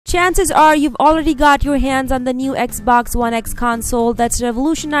Chances are you've already got your hands on the new Xbox One X console that's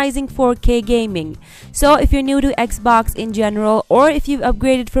revolutionizing 4K gaming. So if you're new to Xbox in general, or if you've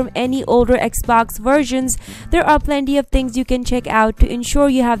upgraded from any older Xbox versions, there are plenty of things you can check out to ensure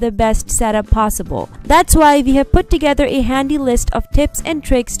you have the best setup possible. That's why we have put together a handy list of tips and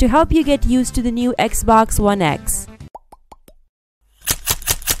tricks to help you get used to the new Xbox One X.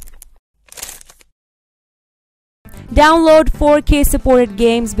 Download 4K supported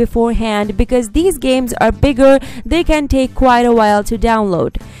games beforehand because these games are bigger, they can take quite a while to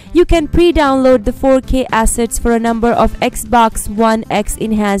download. You can pre-download the 4K assets for a number of Xbox One X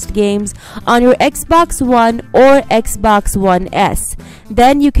enhanced games on your Xbox One or Xbox One S.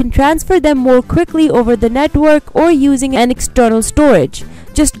 Then you can transfer them more quickly over the network or using an external storage.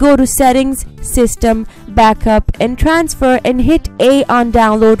 Just go to Settings, System, Backup, and Transfer and hit A on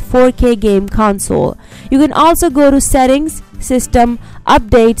Download 4K Game Console. You can also go to Settings, System,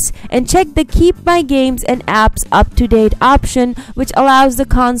 Updates, and check the Keep My Games and Apps Up to Date option, which allows the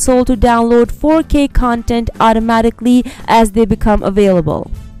console to download 4K content automatically as they become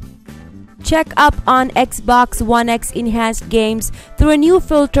available. Check up on Xbox One X enhanced games through a new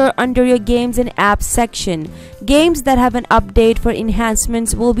filter under your Games and Apps section. Games that have an update for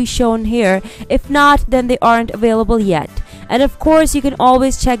enhancements will be shown here. If not, then they aren't available yet. And of course, you can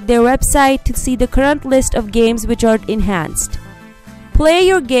always check their website to see the current list of games which are enhanced. Play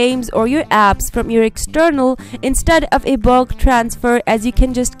your games or your apps from your external instead of a bulk transfer, as you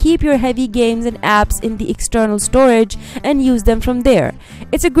can just keep your heavy games and apps in the external storage and use them from there.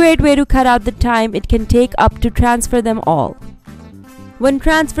 It's a great way to cut out the time it can take up to transfer them all. When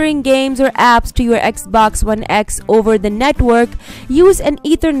transferring games or apps to your Xbox One X over the network, use an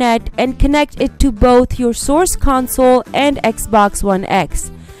Ethernet and connect it to both your source console and Xbox One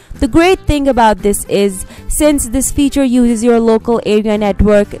X. The great thing about this is, since this feature uses your local area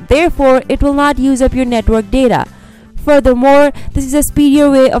network, therefore it will not use up your network data. Furthermore, this is a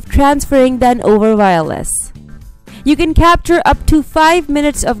speedier way of transferring than over wireless. You can capture up to 5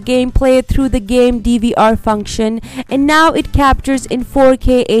 minutes of gameplay through the Game DVR function, and now it captures in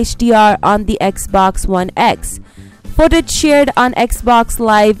 4K HDR on the Xbox One X. Footage shared on Xbox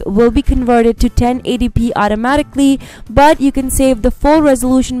Live will be converted to 1080p automatically, but you can save the full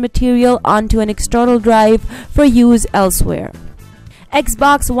resolution material onto an external drive for use elsewhere.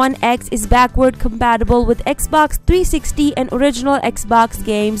 Xbox One X is backward compatible with Xbox 360 and original Xbox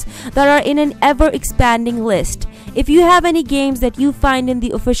games that are in an ever-expanding list. If you have any games that you find in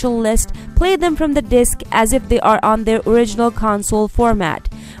the official list, play them from the disc as if they are on their original console format.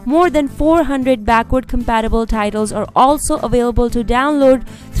 More than 400 backward compatible titles are also available to download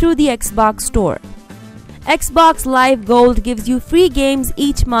through the Xbox Store. Xbox Live Gold gives you free games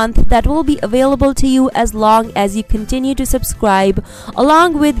each month that will be available to you as long as you continue to subscribe,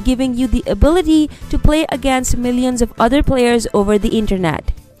 along with giving you the ability to play against millions of other players over the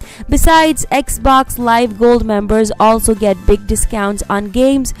internet. Besides, Xbox Live Gold members also get big discounts on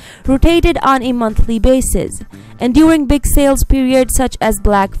games rotated on a monthly basis. And during big sales periods such as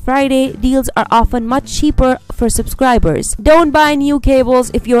Black Friday, deals are often much cheaper for subscribers. Don't buy new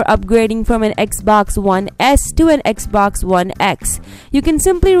cables if you're upgrading from an Xbox One S to an Xbox One X. You can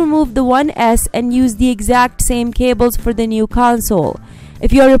simply remove the One S and use the exact same cables for the new console.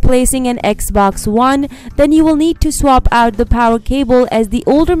 If you're replacing an Xbox One, then you will need to swap out the power cable, as the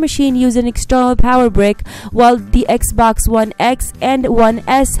older machine uses an external power brick, while the Xbox One X and One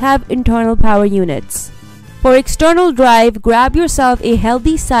S have internal power units. For external drive, grab yourself a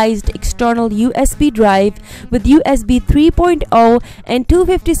healthy sized external USB drive with USB 3.0 and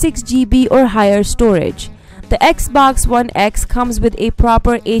 256 GB or higher storage. The Xbox One X comes with a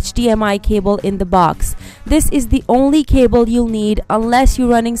proper HDMI cable in the box. This is the only cable you'll need unless you're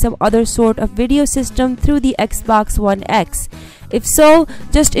running some other sort of video system through the Xbox One X. If so,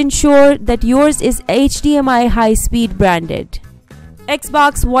 just ensure that yours is HDMI high-speed branded.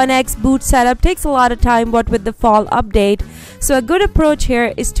 Xbox One X boot setup takes a lot of time, what with the fall update, so a good approach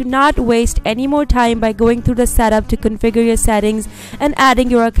here is to not waste any more time by going through the setup to configure your settings and adding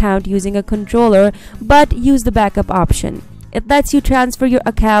your account using a controller, but use the backup option. It lets you transfer your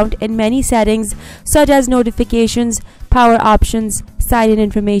account and many settings such as notifications, power options, sign-in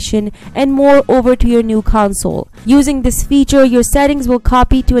information, and more over to your new console. Using this feature, your settings will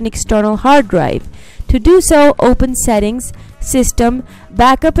copy to an external hard drive. To do so, open Settings, System,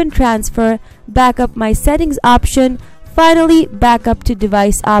 Backup and Transfer, Backup My Settings option, finally Backup to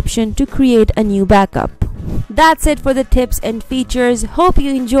Device option to create a new backup. That's it for the tips and features. Hope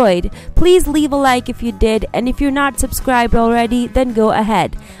you enjoyed. Please leave a like if you did, and if you're not subscribed already, then go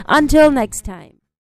ahead. Until next time.